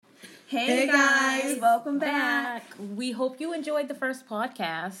Hey guys, welcome back. We hope you enjoyed the first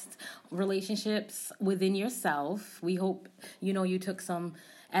podcast, Relationships Within Yourself. We hope you took some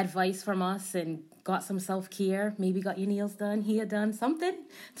advice from us and got some self-care. Maybe got your nails done, hair done, something.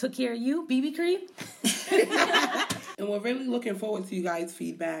 Took care of you, BB cream. And we're really looking forward to you guys'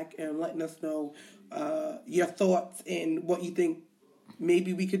 feedback and letting us know your thoughts and what you think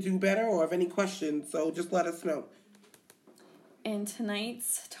maybe we could do better or have any questions. So just let us know. And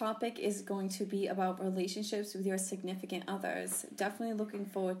tonight's topic is going to be about relationships with your significant others. Definitely looking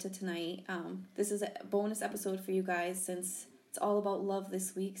forward to tonight. This is a bonus episode for you guys since it's all about love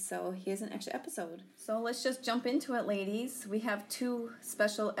this week. So here's an extra episode. So let's just jump into it, ladies. We have two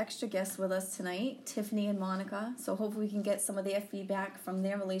special extra guests with us tonight, Tiffany and Monica. So hopefully we can get some of their feedback from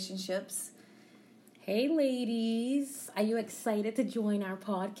their relationships. Hey, ladies. Are you excited to join our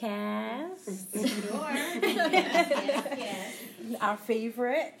podcast? Sure. Yes. Our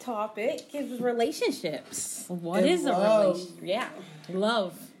favorite topic is relationships. What And is a love. relationship? Yeah,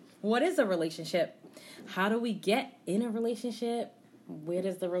 love. What is a relationship? How do we get in a relationship? Where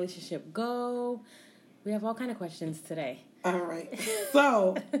does the relationship go? We have all kind of questions today. All right.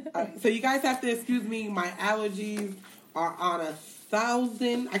 So you guys have to excuse me. My allergies are on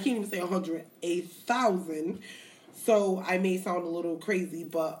 1,000. I can't even say 100. 1,000. So I may sound a little crazy,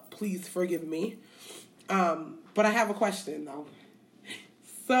 but please forgive me. But I have a question though.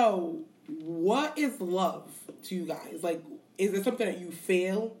 So, what is love to you guys? Like, is it something that you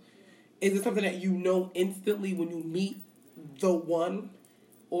feel? Is it something that you know instantly when you meet the one?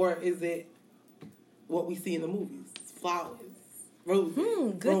 Or is it what we see in the movies? Flowers,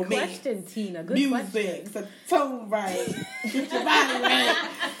 roses, Good romance, question, Tina. Good music, question. the tone right, get your body right.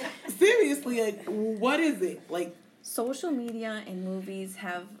 Seriously, like, what is it? Like, Social media and movies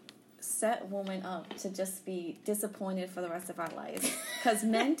have set women up to just be disappointed for the rest of our lives. Because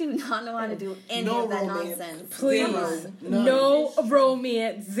men do not know how to do any No of that romance. nonsense. Please, Zero. None. no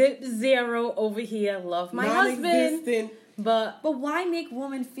romance. Zip zero over here. Love my husband. non-existent. But why make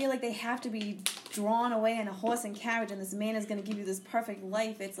women feel like they have to be drawn away in a horse and carriage and this man is going to give you this perfect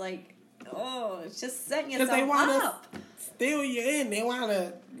life? It's like, it's just setting yourself Because they want up. to steal you in. They want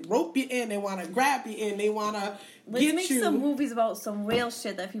to rope you in. They want to grab you in. They want to Let's get make you. some movies about some real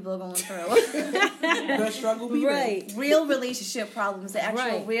shit that people are going through. The struggle be right. Real relationship problems, the actual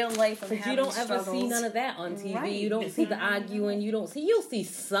Right. real life of But having you don't ever struggles. see none of that on TV. Right. You don't see the arguing. You'll see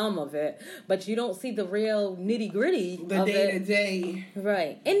some of it, but you don't see the real nitty gritty The of day to it. day.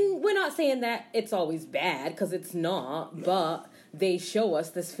 Right. And we're not saying that it's always bad, because it's not, but they show us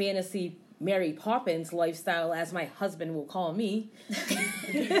this fantasy Mary Poppins lifestyle, as my husband will call me.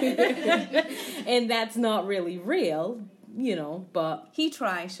 And that's not really real, but He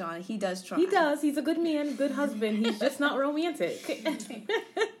tries, Sean. He does try. he does. He's a good man, good husband. He's just not romantic.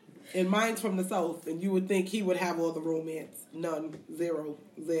 And mine's from the South, and you would think he would have all the romance. None. Zero.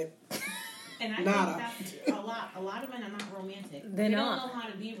 Zip. And I Nada. think that's a lot of men are not romantic. They're they not. don't know how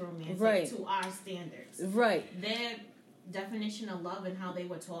to be romantic Right. to our standards. Right. Their definition of love and how they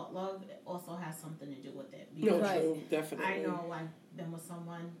were taught love also has something to do with it. No, Because true. Definitely. I know I've been with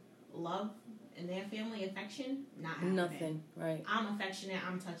someone, love in their family, affection, not happening. Nothing. Right. I'm affectionate,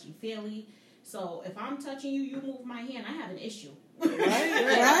 I'm touchy-feely. So if I'm touching you, you move my hand, I have an issue. Right?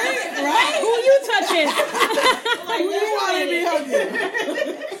 Right? Who you touching? Who you want to be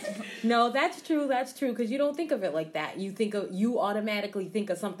hugging? No, that's true. That's true. Because you don't think of it like that. You automatically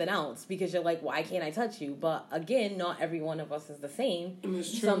think of something else because you're like, why can't I touch you? But again, not every one of us is the same. It's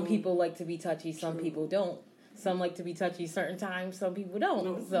true. Some people like to be touchy. Some people don't. Some like to be touchy certain times. Some people don't.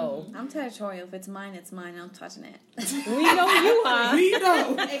 No. So I'm territorial. If it's mine, it's mine. I'm touching it. we know you are. We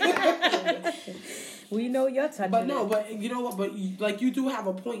know. Exactly. We know you're touching. But no, it. but you know what? But you do have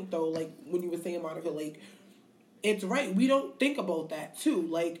a point though. Like when you were saying, Monica, like it's right. We don't think about that too.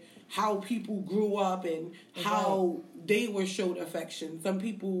 Like how people grew up and how they were showed affection. Some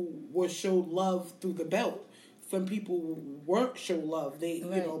people were showed love through the belt. Some people weren't shown love. They,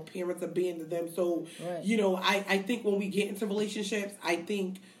 parents abandoned them. So, I think when we get into relationships, I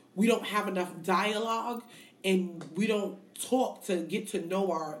think we don't have enough dialogue and we don't talk to get to know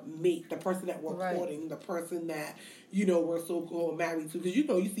our mate, the person that we're courting, the person that, we're so-called married to.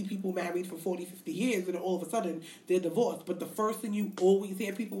 Because, you see people married for 40, 50 years and all of a sudden they're divorced. But the first thing you always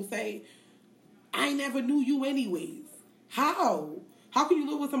hear people say, I never knew you anyways. How? How can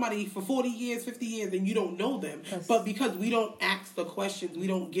you live with somebody for 40 years, 50 years, and you don't know them? But because we don't ask the questions, we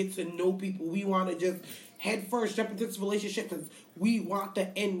don't get to know people, we want to just head first jump into this relationship because we want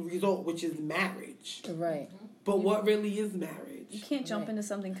the end result, which is marriage. Right. But what really is marriage? You can't jump into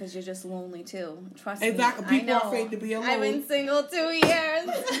something because you're just lonely too. Trust me. Exactly. People are afraid to be alone. I've been single 2 years.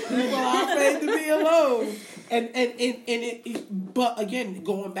 People are to be alone. But again,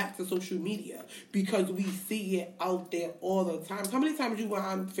 going back to social media, because we see it out there all the time. How many times you went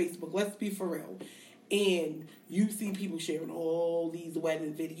on Facebook? Let's be for real. And you see people sharing all these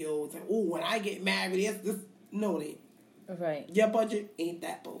wedding videos. And, oh, when I get married, it's this. No, it ain't. Right. Your budget ain't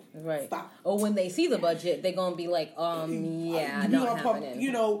that, bro. Right. Stop. Or when they see the budget, they're going to be like, yeah, not happening.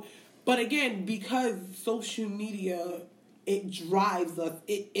 You know, but again, because social media, it drives us.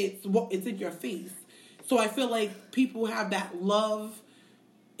 It's in your face. So I feel like people have that love.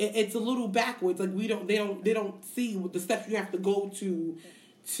 It's a little backwards. Like they don't see what the steps you have to go to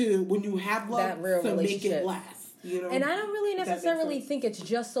when you have love that real to make it last. You know? And I don't really necessarily think it's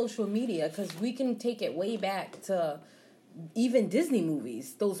just social media, because we can take it way back to even Disney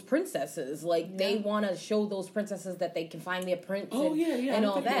movies. Those princesses, like they want to show those princesses that they can find their prince and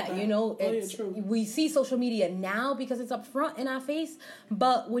all that. You know, we see social media now because it's up front in our face.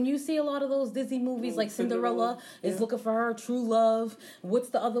 But when you see a lot of those Disney movies, like Cinderella is looking for her true love. What's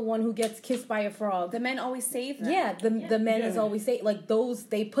the other one who gets kissed by a frog? The men always save them. Yeah, the men is always say, like those.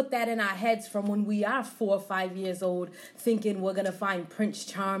 They put that in our heads from when we are 4 or 5 years old, thinking we're gonna find Prince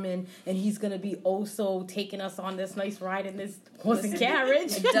Charming and he's gonna be also taking us on this nice ride in this horse and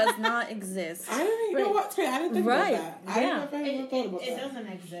carriage. It does not exist. I didn't know what to. I didn't think about that. Yeah. I never thought about it that. doesn't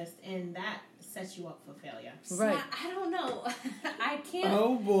exist, and that sets you up for failure. Right. I don't know. I can't.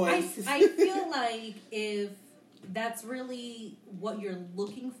 Oh boy. I feel like if that's really what you're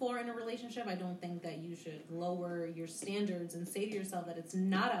looking for in a relationship, I don't think that you should lower your standards and say to yourself that it's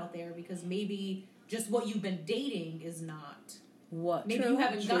not out there, because maybe just what you've been dating is not. What? Maybe you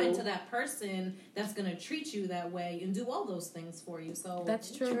haven't gotten to that person that's going to treat you that way and do all those things for you. So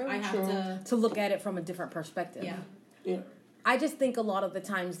That's true. I have to look at it from a different perspective. Yeah. I just think a lot of the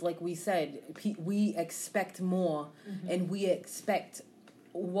times, like we said, we expect more, and we expect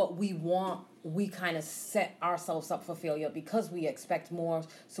what we want. We kind of set ourselves up for failure because we expect more,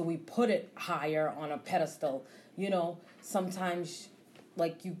 so we put it higher on a pedestal. You know, sometimes,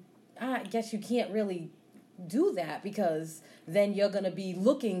 like I guess you can't really do that, because then you're going to be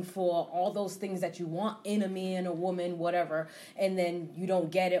looking for all those things that you want in a man or woman, whatever, and then you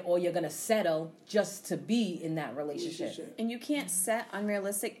don't get it, or you're going to settle just to be in that relationship. And you can't set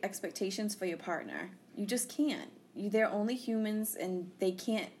unrealistic expectations for your partner. You just can't. They're only humans, and they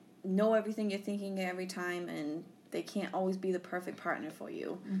can't know everything you're thinking every time, and they can't always be the perfect partner for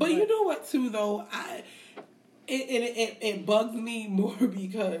you. But you know what, too, though? It bugs me more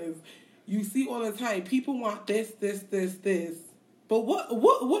because you see all the time, people want this. But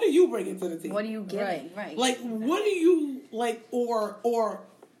what are you bringing to the table? What are you getting? Right. Like, what are you, like, or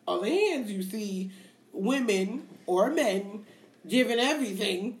on the hands, you see women or men giving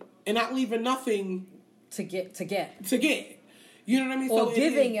everything and not leaving nothing to get. You know what I mean? Or so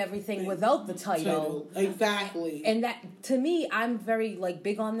giving everything without the title. Exactly. And that, to me, I'm very, like,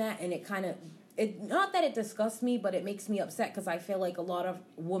 big on that, and it kind of... not that it disgusts me, but it makes me upset, because I feel like a lot of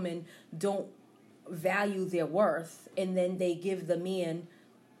women don't value their worth, and then they give the man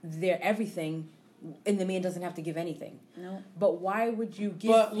their everything, and the man doesn't have to give anything. No. But why would you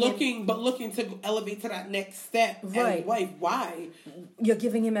give? But looking to elevate to that next step, right? As wife, why? You're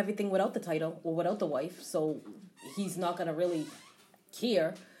giving him everything without the title or without the wife, so he's not gonna really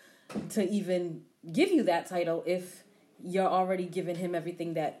care to even give you that title if you're already giving him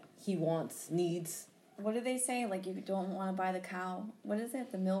everything that he wants, needs. What do they say? Like, you don't want to buy the cow. What is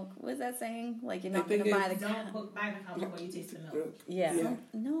it? The milk? What is that saying? Like, you're not going to buy the cow. Don't buy the cow before you taste the milk. Yeah.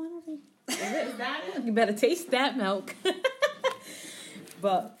 No, I don't think. Is that it? You better taste that milk.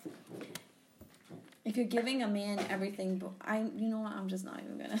 But if you're giving a man everything, you know what? I'm just not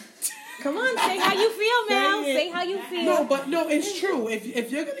even gonna. Come on, say how you feel, Mel. Say how you feel. No, it's true.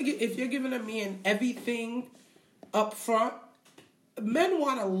 If you're giving a man everything up front, men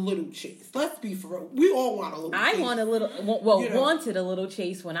want a little chase. Let's be for real. We all want a little chase. I want a little, wanted a little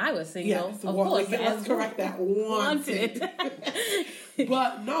chase when I was single. Yes, of course. Let's correct that. Wanted.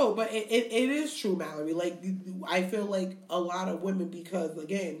 But it is true, Mallory. Like, I feel like a lot of women, because,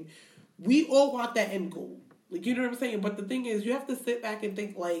 again, we all want that end goal. Like, you know what I'm saying? But the thing is, you have to sit back and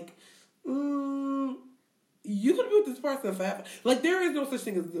think, like, you could be with this person forever. Like, there is no such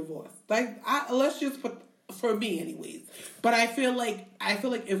thing as divorce. Like, let's just put... For me, anyways. But I feel like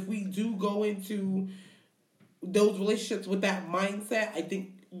if we do go into those relationships with that mindset, I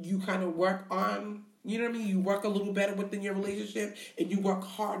think you kind of work on, you know what I mean? You work a little better within your relationship, and you work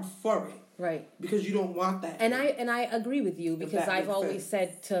hard for it. Right. Because you don't want that. And I agree with you, because I've always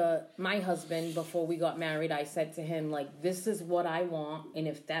sense. said to my husband before we got married, I said to him, like, this is what I want, and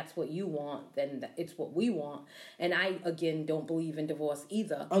if that's what you want, then it's what we want. And I, again, don't believe in divorce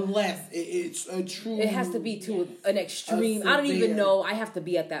either. Unless it's a true... It has to be to an extreme. I don't even know. I have to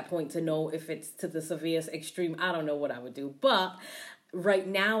be at that point to know if it's to the severest extreme. I don't know what I would do. But right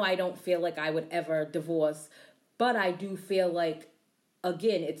now, I don't feel like I would ever divorce. But I do feel like,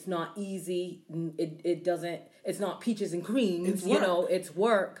 again, it's not easy. It's not peaches and cream. It's you know, it's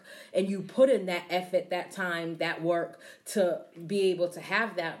work. And you put in that effort, that time, that work to be able to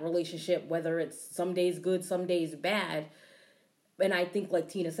have that relationship, whether it's some days good, some days bad. And I think, like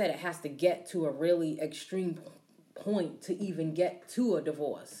Tina said, it has to get to a really extreme point to even get to a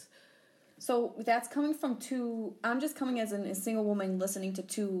divorce. So that's coming from I'm just coming as a single woman listening to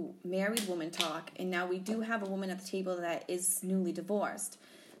two married women talk, and now we do have a woman at the table that is newly divorced.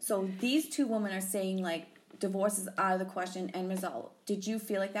 So these two women are saying, like, divorce is out of the question, end result. Did you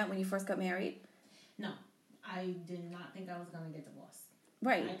feel like that when you first got married? No, I did not think I was going to get divorced.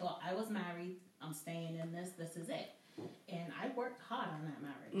 Right. I thought I was married, I'm staying in this is it. And I worked hard on that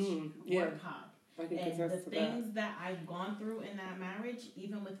marriage. Worked hard. And the things that I've gone through in that marriage,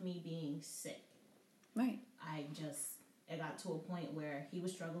 even with me being sick, right? It got to a point where he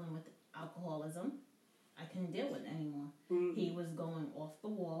was struggling with alcoholism. I couldn't deal with it anymore. Mm-hmm. He was going off the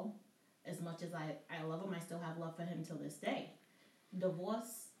wall. As much as I love him, I still have love for him till this day.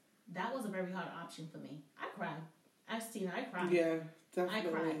 Divorce, that was a very hard option for me. I cried. I've seen it. I cried. Yeah, definitely.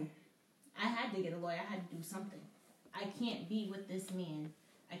 I cried. I had to get a lawyer. I had to do something. I can't be with this man.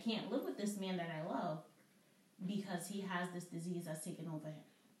 I can't live with this man that I love because he has this disease that's taken over him.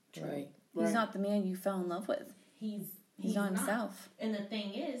 Right. He's not the man you fell in love with. He's not himself. And the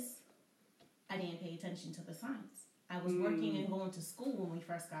thing is, I didn't pay attention to the signs. I was working and going to school when we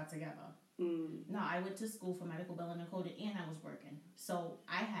first got together. No, I went to school for medical billing and coding, and I was working. So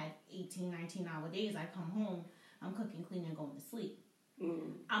I had 18, 19-hour days. I come home, I'm cooking, cleaning, going to sleep.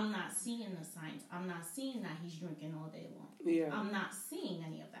 I'm not seeing the signs. I'm not seeing that he's drinking all day long. Yeah. I'm not seeing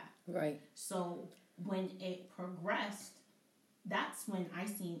any of that. Right. So when it progressed, that's when I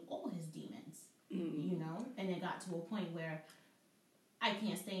seen all his demons, you know? And it got to a point where I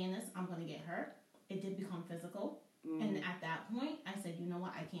can't stay in this. I'm going to get hurt. It did become physical. And at that point, I said, you know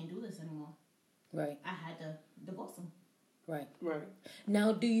what? I can't do this anymore. Right. I had to divorce him. Right. Right.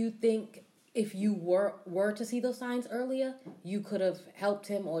 Now, do you think if you were to see those signs earlier, you could have helped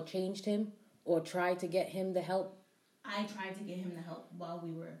him or changed him or tried to get him the help? I tried to get him the help while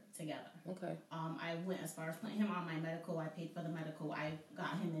we were together. Okay. I went as far as putting him on my medical. I paid for the medical. I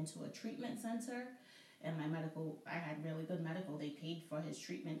got him into a treatment center. And my medical, I had really good medical. They paid for his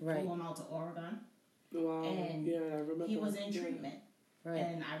treatment, flew him out to Oregon. Wow. And I remember. he was in treatment. Right.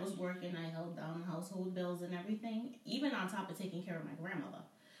 And I was working. I held down household bills and everything, even on top of taking care of my grandmother,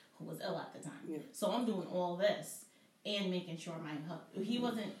 who was ill at the time. Yeah. So I'm doing all this and making sure he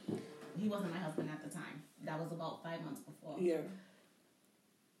wasn't my husband at the time. That was about 5 months before. Yeah.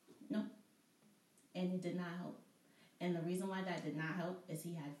 No. And it did not help. And the reason why that did not help is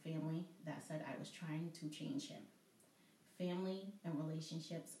he had family that said I was trying to change him. Family and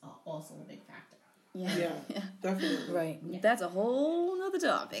relationships are also a big factor. Yeah, definitely. Right. Yeah. That's a whole nother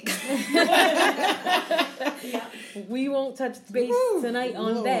topic. We won't touch base tonight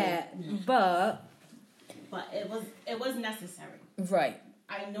on that, but it was necessary. Right.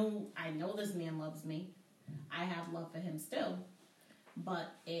 I know this man loves me. I have love for him still,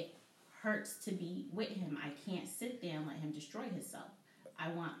 but it hurts to be with him. I can't sit there and let him destroy himself. I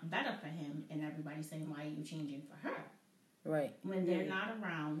want better for him, and everybody's saying, why are you changing for her? Right. When they're not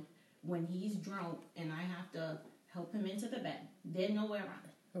around, when he's drunk and I have to help him into the bed, they're nowhere around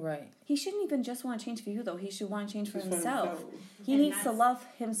it. Right. He shouldn't even just want to change for you, though. He should want to change for himself. He And needs to love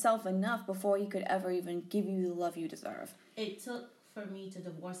himself enough before he could ever even give you the love you deserve. It took for me to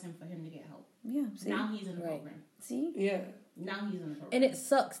divorce him for him to get help. Yeah, see? Now he's in the program. See? Yeah. Now he's in the program. And it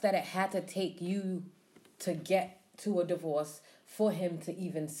sucks that it had to take you to get to a divorce for him to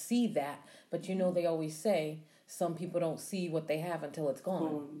even see that. But you know, they always say some people don't see what they have until it's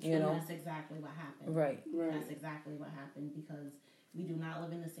gone. You know? That's exactly what happened. Right. That's exactly what happened because we do not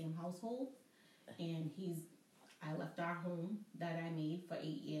live in the same household. And I left our home that I made for 8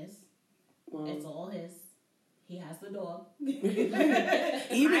 years. Wow. It's all his. He has the dog.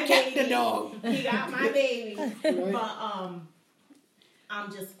 Even kept the dog. He got my baby. But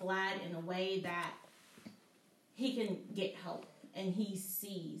I'm just glad in a way that he can get help and he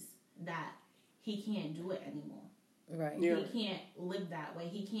sees that he can't do it anymore. Right. Yeah. He can't live that way.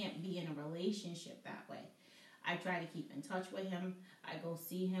 He can't be in a relationship that way. I try to keep in touch with him. I go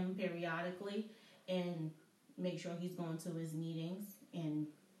see him periodically and make sure he's going to his meetings and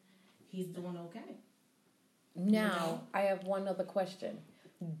he's doing okay. Now, I have one other question.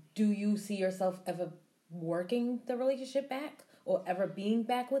 Do you see yourself ever working the relationship back or ever being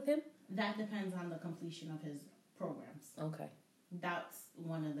back with him? That depends on the completion of his programs. Okay. That's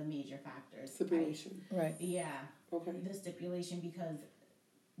one of the major factors. Stipulation. Right. Yeah. Okay. The stipulation, because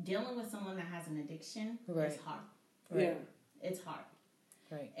dealing with someone that has an addiction Right. is hard. Right. Yeah. It's hard.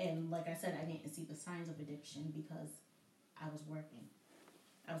 Right. And like I said, I didn't see the signs of addiction because I was working.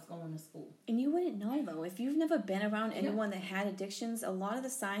 I was going to school. And you wouldn't know, though. If you've never been around anyone that had addictions, a lot of the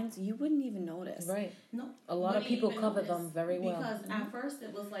signs you wouldn't even notice. Right. No. A lot of people even cover notice. them very well. Because at first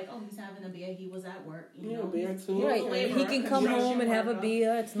it was like, oh, he's having a beer. He was at work. You Yeah, know, beer he's- too. he's a Right. laborer, He can come construction home and have a worker.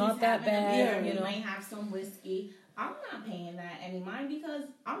 beer. It's not He's that having a bad, beer. you know. He might have some whiskey. I'm not paying that any mind because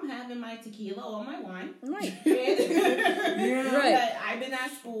I'm having my tequila or my wine. Right. Yeah. Right. But I've been at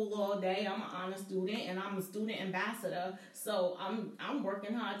school all day. I'm an honor student and I'm a student ambassador. So I'm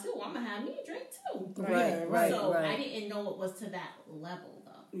working hard too. I'm gonna have me a drink too. Right, right, So right. I didn't know it was to that level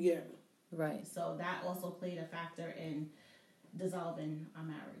though. Yeah. Right. So that also played a factor in dissolving our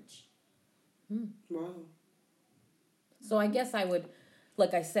marriage. Wow. So I guess I would,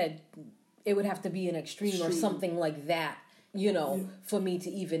 like I said, it would have to be an extreme or Extreme. something like that, you know, for me to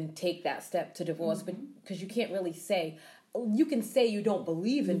even take that step to divorce. But because you can't really say, you can say you don't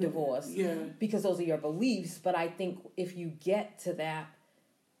believe in divorce Yeah. because those are your beliefs. But I think if you get to that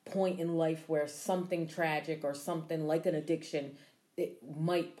point in life where something tragic or something like an addiction, it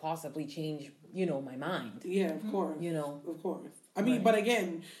might possibly change, you know, my mind. Yeah, of course. You know. Of course. I mean, Right. but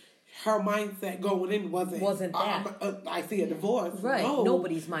again, her mindset going in wasn't that. I see a divorce. Right. No.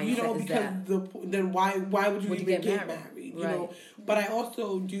 Nobody's mindset You know, is because that. then why would you Would you even get get married? married? Right. You know. But I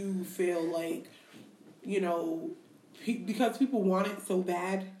also do feel like, you know, because people want it so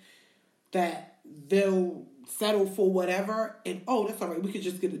bad that they'll settle for whatever and that's all right, we could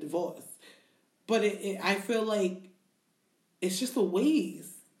just get a divorce. But I feel like it's just a waste.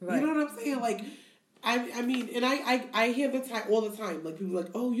 Right. You know what I'm saying? Like, I mean, and I hear the time all the time. Like, people are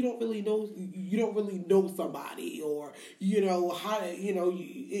like, oh, you don't really know somebody, or you know how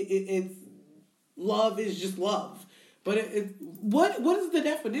it's love is just love. But what is the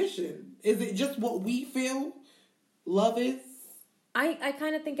definition? Is it just what we feel love is? I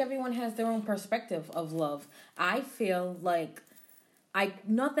kind of think everyone has their own perspective of love. I feel like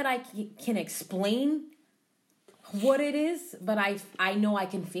not that I can explain what it is, but I know I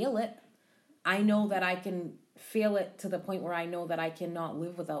can feel it. I know that I can feel it to the point where I know that I cannot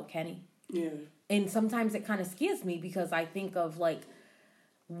live without Kenny. Yeah. And sometimes it kind of scares me because I think of like,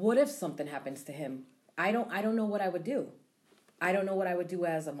 what if something happens to him? I don't know what I would do. I don't know what I would do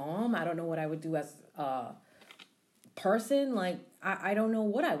as a mom. I don't know what I would do as a person. Like, I don't know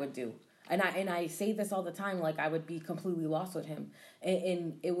what I would do. And I say this all the time, like I would be completely lost with him.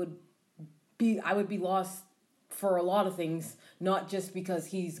 And I would be lost for a lot of things, not just because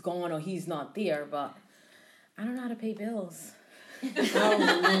he's gone or he's not there, but I don't know how to pay bills.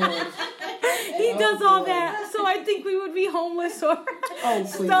 Oh, Lord. He does all that, so I think we would be homeless or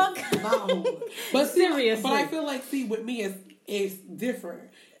Please. stuck. Not homeless. But Seriously. But I feel like, with me, it's different.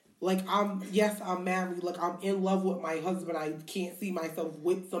 Like, I'm married. Like, I'm in love with my husband. I can't see myself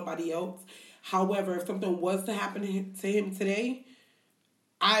with somebody else. However, if something was to happen to him today,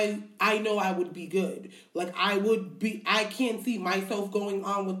 I know I would be good. Like, I can't see myself going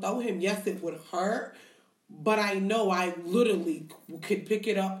on without him. Yes, it would hurt, but I know I literally could pick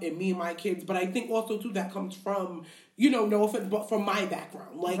it up and me and my kids. But I think also, too, that comes from, no offense, but from my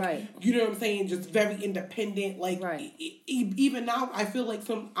background. Like, right. You know what I'm saying? Just very independent. Like, right. Even now, I feel like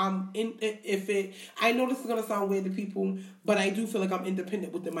I know this is going to sound weird to people, but I do feel like I'm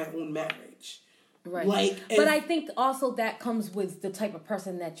independent within my own marriage. Right. Like, but I think also that comes with the type of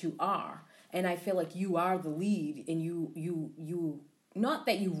person that you are. And I feel like you are the lead and you not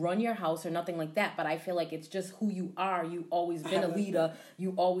that you run your house or nothing like that, but I feel like it's just who you are. You've always been a leader.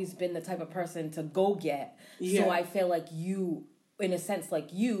 You've always been the type of person to go get. Yeah. So I feel like you, in a sense, like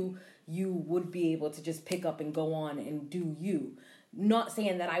you would be able to just pick up and go on and do you. Not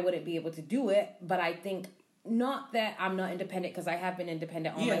saying that I wouldn't be able to do it, but I think not that I'm not independent, because I have been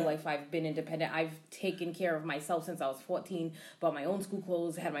independent all my life. I've been independent. I've taken care of myself since I was 14, bought my own school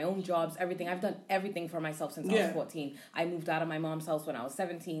clothes, had my own jobs, everything. I've done everything for myself since I was 14. I moved out of my mom's house when I was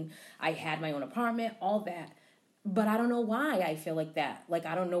 17. I had my own apartment, all that. But I don't know why I feel like that. Like,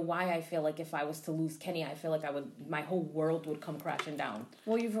 I don't know why I feel like if I was to lose Kenny, I feel like my whole world would come crashing down.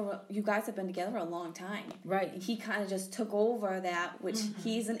 Well, you guys have been together a long time. Right. He kind of just took over that, which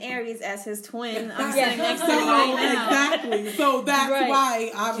he's an Aries as his twin. I'm sitting next to him right now. Exactly. So that's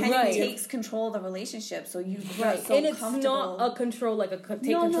why Kenny takes control of the relationship. So you right. so and it's not a control, like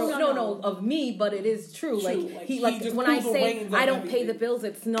control of me, but it is true. Like he when I say I don't pay the bills,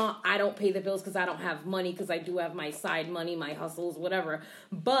 it's not I don't pay the bills because I don't have money, because I do have my side money, my hustles, whatever.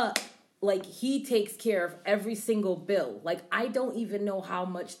 But like, he takes care of every single bill. Like, I don't even know how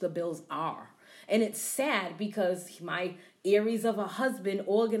much the bills are. And it's sad because my Aries of a husband,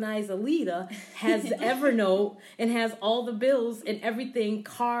 organizer, leader, has Evernote and has all the bills and everything,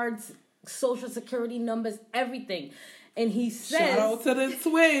 cards, social security numbers, everything. And he says, shout out to the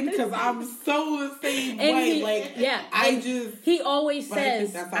twin, because I'm so the same way. He always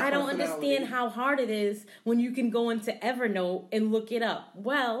says, I don't understand how hard it is when you can go into Evernote and look it up.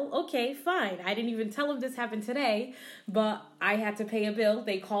 Well, okay, fine. I didn't even tell him this happened today, but I had to pay a bill.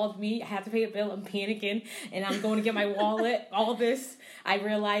 They called me. I had to pay a bill. I'm panicking, and I'm going to get my wallet, all this. I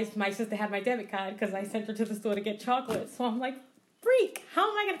realized my sister had my debit card because I sent her to the store to get chocolate. So I'm like, freak, how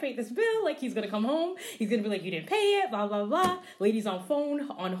am I going to pay this bill? Like, he's going to come home. He's going to be like, you didn't pay it, blah, blah, blah. Lady's on phone,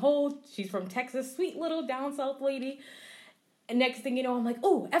 on hold. She's from Texas, sweet little down south lady. And next thing you know, I'm like,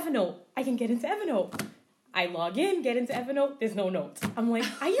 oh, Evernote. I can get into Evernote. I log in, get into Evernote. There's no notes. I'm like,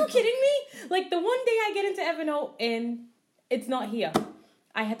 are you kidding me? Like, the one day I get into Evernote and it's not here.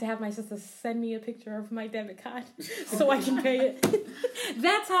 I had to have my sister send me a picture of my debit card so I can pay it.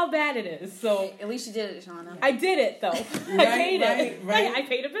 That's how bad it is. So at least you did it, Shauna. I did it though. I paid it. I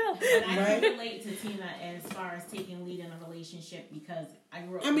paid a bill. And I can relate to Tina as far as taking lead in a relationship, because I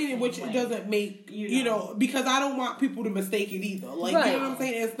grew up. Which doesn't make you know, because I don't want people to mistake it either. Like, you know what I'm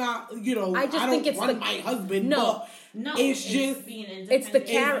saying? It's not, I just think it's my husband. No, it's just being independent. It's the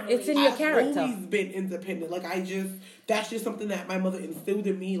character. It's in your character. I've always been independent. Like, that's just something that my mother instilled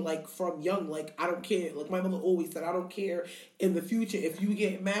in me, like, from young. Like, I don't care. Like, my mother always said, I don't care in the future. If you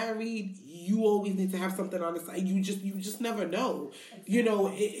get married, you always need to have something on the side. You just never know.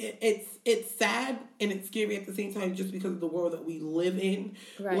 Exactly. It's sad and it's scary at the same time, just because of the world that we live in.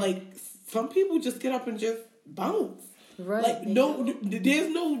 Right. Like, some people just get up and just bounce. Right. Like, there's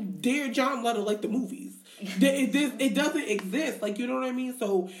no Dear John letter like the movies. It doesn't exist. Like, you know what I mean?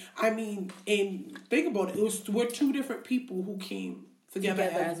 So, and think about it. We're two different people who came together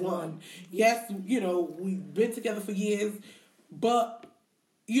as one. Yes, we've been together for years, but,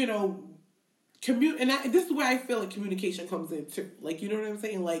 this is where I feel like communication comes in too. Like, you know what I'm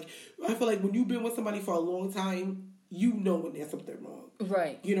saying? Like, I feel like when you've been with somebody for a long time, you know when there's something wrong.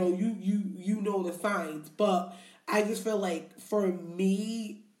 Right. You know the signs. But I just feel like, for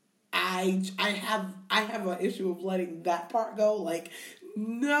me, I have an issue of letting that part go. Like,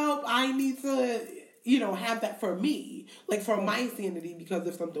 nope, I need to, have that for me. Like, for my sanity, because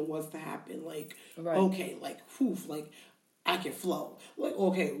if something was to happen, like, okay, like, like, I can flow. Like,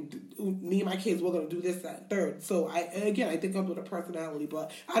 okay, me and my kids, we're going to do this, that, third. So, I think I'm with a personality,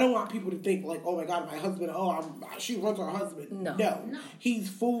 but I don't want people to think, like, oh my God, my husband, she runs her husband. No. He's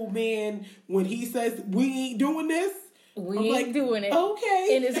full man. When he says, we ain't doing this, I'm ain't doing it. Okay.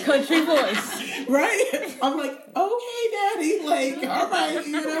 In his country voice. Right? I'm like, okay, daddy. Like, all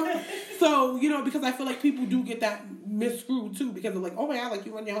right, So, because I feel like people do get that miscrewed too, because they're like, oh my God, like,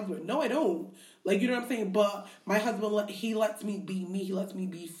 you run your husband. No, I don't. Like, you know what I'm saying? But my husband, he lets me be me. He lets me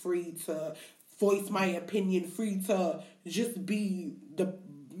be free to voice my opinion, free to just be the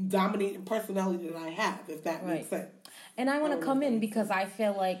dominating personality that I have, if that makes sense. And I want to come in because I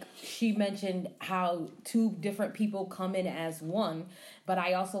feel like she mentioned how two different people come in as one, but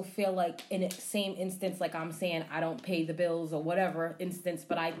I also feel like in the same instance, like I'm saying, I don't pay the bills or whatever instance,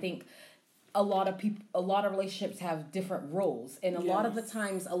 but I think a lot of relationships have different roles. And a lot of the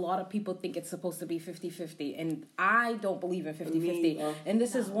times, a lot of people think it's supposed to be 50-50. And I don't believe in 50-50. And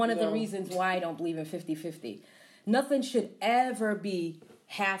this is one of the reasons why I don't believe in 50-50. Nothing should ever be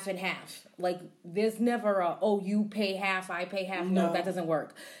half and half. Like, there's never you pay half, I pay half. No, that doesn't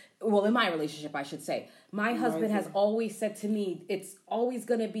work. Well, in my relationship, I should say. My husband has always said to me, it's always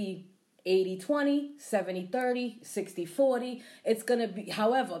going to be 80-20, 70-30, 60-40. It's going to be,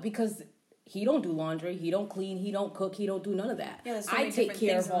 however, because he don't do laundry, he don't clean, he don't cook, he don't do none of that. Yeah, I take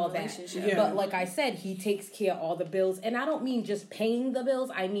care of all that. Yeah. But like I said, he takes care of all the bills. And I don't mean just paying the bills.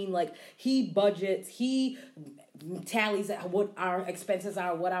 I mean, like, he budgets, he tallies what our expenses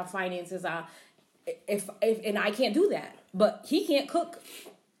are, what our finances are. If and I can't do that, but he can't cook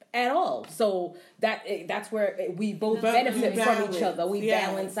at all. So that's where we both benefit from each other. We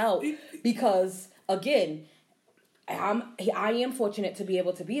balance out, because again, I am fortunate to be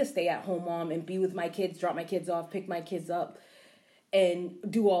able to be a stay-at-home mom and be with my kids, drop my kids off, pick my kids up, and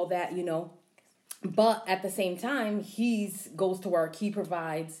do all that, you know. But at the same time, he goes to work, he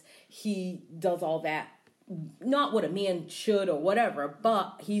provides, he does all that. Not what a man should or whatever,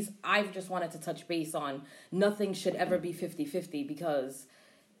 but I've just wanted to touch base on nothing should ever be 50-50 because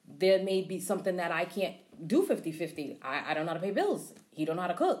there may be something that I can't do 50-50. I don't know how to pay bills. He don't know how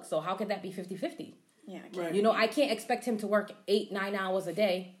to cook. So how could that be 50-50? Yeah. Right. You know, I can't expect him to work 8-9 hours a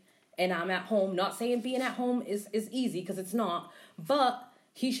day and I'm at home. Not saying being at home is easy because it's not, but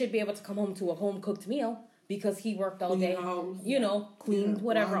he should be able to come home to a home-cooked meal because he worked all day, you know, cleaned,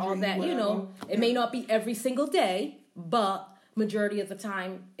 whatever, laundry, all that, whatever. You know. It may not be every single day, but majority of the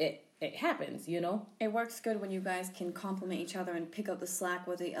time it happens, you know. It works good when you guys can complement each other and pick up the slack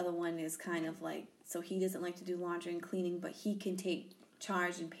where the other one is kind of like, so he doesn't like to do laundry and cleaning, but he can take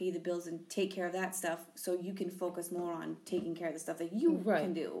charge and pay the bills and take care of that stuff so you can focus more on taking care of the stuff that you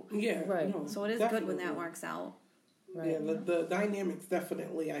can do. Yeah. Right. No, so it is good when that works out. Right. Yeah, the dynamics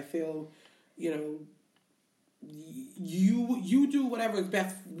definitely, I feel, you know, you do whatever is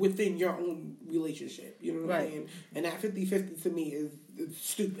best within your own relationship. You know what I'm saying? And that 50-50 to me is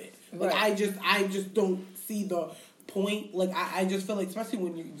stupid. Like, I just don't see the point. Like, I just feel like, especially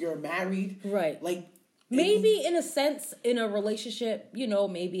when you're married. Right. Like, maybe in a sense, in a relationship, you know,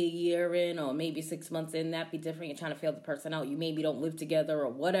 maybe a year in or maybe 6 months in, that'd be different. You're trying to feel the person out. You maybe don't live together or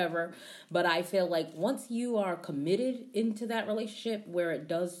whatever. But I feel like once you are committed into that relationship where it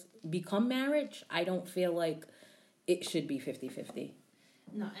does become marriage, I don't feel like it should be 50-50.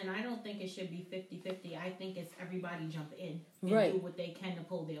 No, and I don't think it should be 50-50. I think it's everybody jump in and do what they can to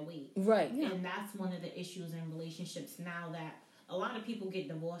pull their weight. Right. Yeah. And that's one of the issues in relationships now that a lot of people get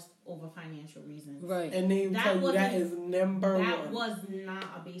divorced over financial reasons. Right. And they tell you that is number one. That was not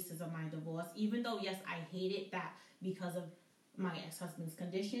a basis of my divorce. Even though, yes, I hated that because of my ex-husband's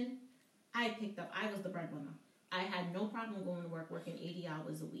condition, I was the breadwinner. I had no problem going to work, working 80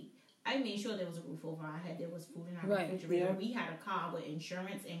 hours a week. I made sure there was a roof over our head, there was food in our refrigerator. Yeah. We had a car with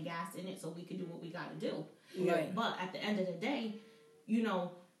insurance and gas in it so we could do what we got to do. Right. But at the end of the day, you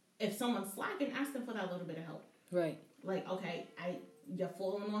know, if someone's slacking, ask them for that little bit of help. Right. Like, okay, you're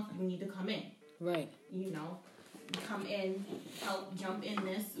falling off, you need to come in. Right. You know, come in, help jump in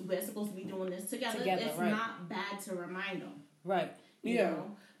this. We're supposed to be doing this together. It's not bad to remind them. Right. You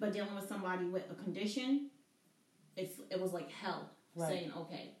know? But dealing with somebody with a condition, it was like hell. Right. Saying,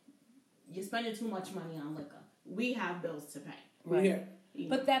 okay, you're spending too much money on liquor. We have bills to pay. Right. Yeah. You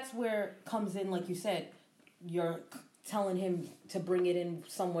know? But that's where it comes in, like you said, you're telling him to bring it in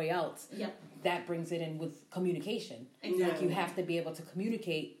some way else. Yep. That brings it in with communication. Exactly. Like you have to be able to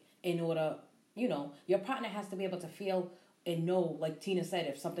communicate in order, you know, your partner has to be able to feel and know, like Tina said,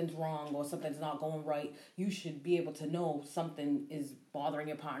 if something's wrong or something's not going right, you should be able to know something is bothering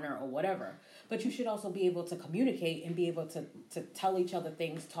your partner or whatever. But you should also be able to communicate and be able to tell each other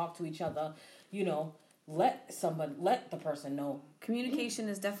things, talk to each other, you know, let the person know. Communication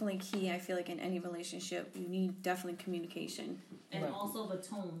is definitely key. I feel like in any relationship, you need definitely communication. And also the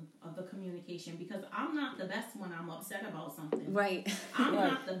tone of the communication, because I'm not the best when I'm upset about something. Right. I'm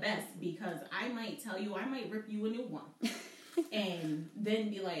not the best because I might tell you, I might rip you a new one. And then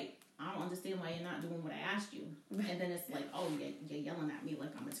be like, I don't understand why you're not doing what I asked you. And then it's like, oh, you're yelling at me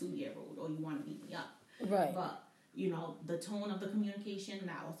like I'm a 2-year-old or you want to beat me up. Right. But, you know, the tone of the communication,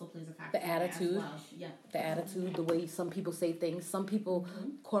 that also plays a factor. The attitude. As well. Yeah. The attitude, the way some people say things. Some people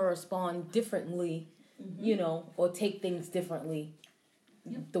correspond differently, you know, or take things differently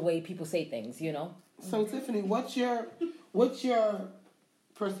the way people say things, you know. So, Tiffany, what's your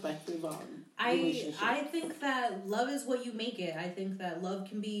perspective on relationship? I think that love is what you make it. I think that love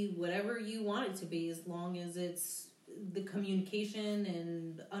can be whatever you want it to be as long as it's the communication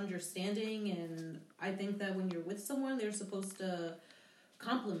and understanding. And I think that when you're with someone, they're supposed to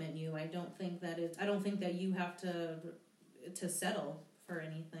compliment you. I don't think that you have to settle for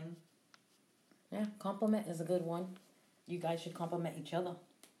anything. Yeah, compliment is a good one. You guys should compliment each other.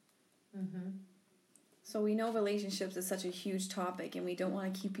 Mm-hmm. So we know relationships is such a huge topic, and we don't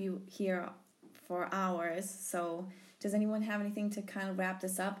want to keep you here for hours. So does anyone have anything to kind of wrap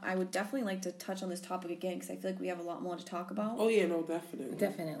this up? I would definitely like to touch on this topic again because I feel like we have a lot more to talk about. Oh, yeah, no, definitely.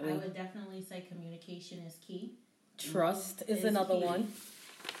 Definitely. I would definitely say communication is key. Trust is another key. one.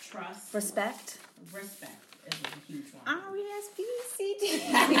 Trust. Respect. Respect is a huge one. R-E-S-P-C-T.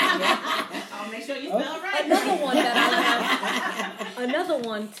 I'll make sure you spell it right. Another one that I have. Another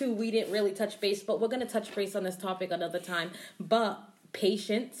one, too, we didn't really touch base, but we're going to touch base on this topic another time. But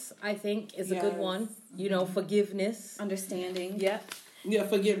patience, I think, is a good one. You know, forgiveness. Understanding. Yeah. Yeah,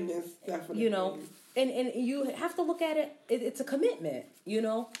 forgiveness, definitely. You know, And you have to look at it. It's a commitment. You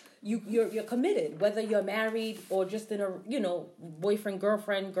know, you're committed, whether you're married or just in a boyfriend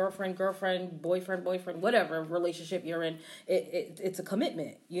girlfriend, boyfriend, whatever relationship you're in. It's a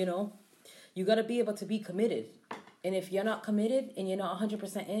commitment. You know, you got to be able to be committed. And if you're not committed and you're not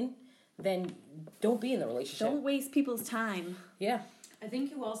 100% in, then don't be in the relationship. Don't waste people's time. Yeah. I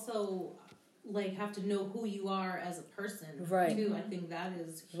think you also have to know who you are as a person, right? Too. I think that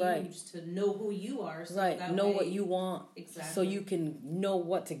is huge, right. To know who you are, so right? That know way, what you want, exactly, so you can know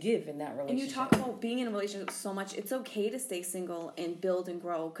what to give in that relationship. And you talk about being in a relationship so much. It's okay to stay single and build and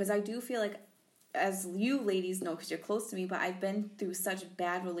grow, because I do feel like, as you ladies know, because you're close to me, but I've been through such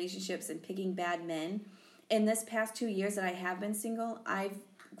bad relationships and picking bad men. In this past 2 years that I have been single, I've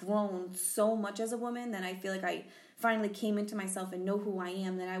grown so much as a woman that I feel like I finally came into myself and know who I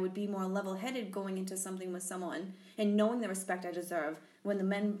am, that I would be more level-headed going into something with someone and knowing the respect I deserve, when the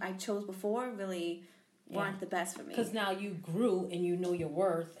men I chose before really weren't the best for me. Because now you grew and you know your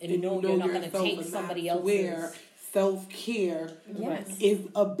worth, and you know you're not going to take somebody else's. Where self-care is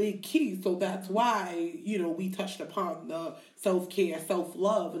a big key. So that's why, we touched upon the self-care,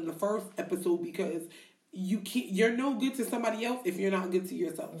 self-love in the first episode, because you're no good to somebody else if you're not good to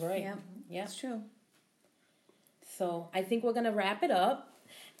yourself. Right. Yeah. That's true. So I think we're going to wrap it up.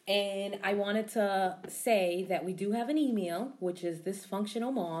 And I wanted to say that we do have an email, which is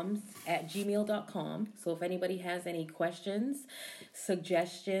thisfunctionalmoms@gmail.com. So if anybody has any questions,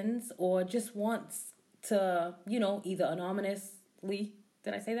 suggestions, or just wants to, either anonymously,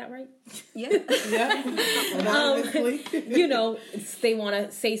 did I say that right? Yeah. Anonymously. They want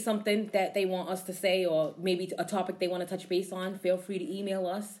to say something that they want us to say, or maybe a topic they want to touch base on, feel free to email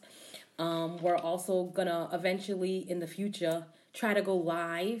us. We're also going to eventually, in the future, try to go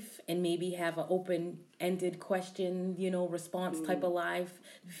live and maybe have an open-ended question, response type of live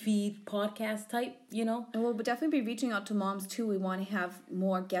feed podcast type, And we'll definitely be reaching out to moms, too. We want to have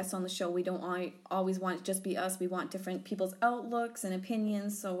more guests on the show. We don't always want it to just be us. We want different people's outlooks and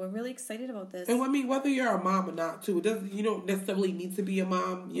opinions, so we're really excited about this. And whether you're a mom or not, too, you don't necessarily need to be a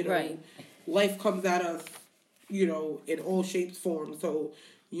mom, Right. Life comes at us, in all shapes, forms, so,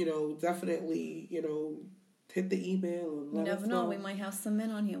 definitely, hit the email and let us know. We might have some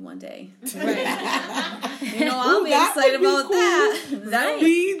men on here one day. Right. I'll be excited about cool. that.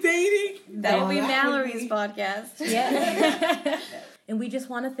 Speed dating. That'll be Mallory's podcast. Yeah. And we just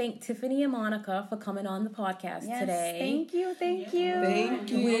want to thank Tiffany and Monica for coming on the podcast today. Thank you. Thank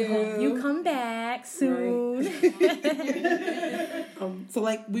We hope you come back soon. Right. So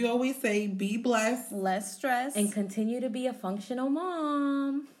like we always say, be blessed. Less stress. And continue to be a functional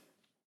mom.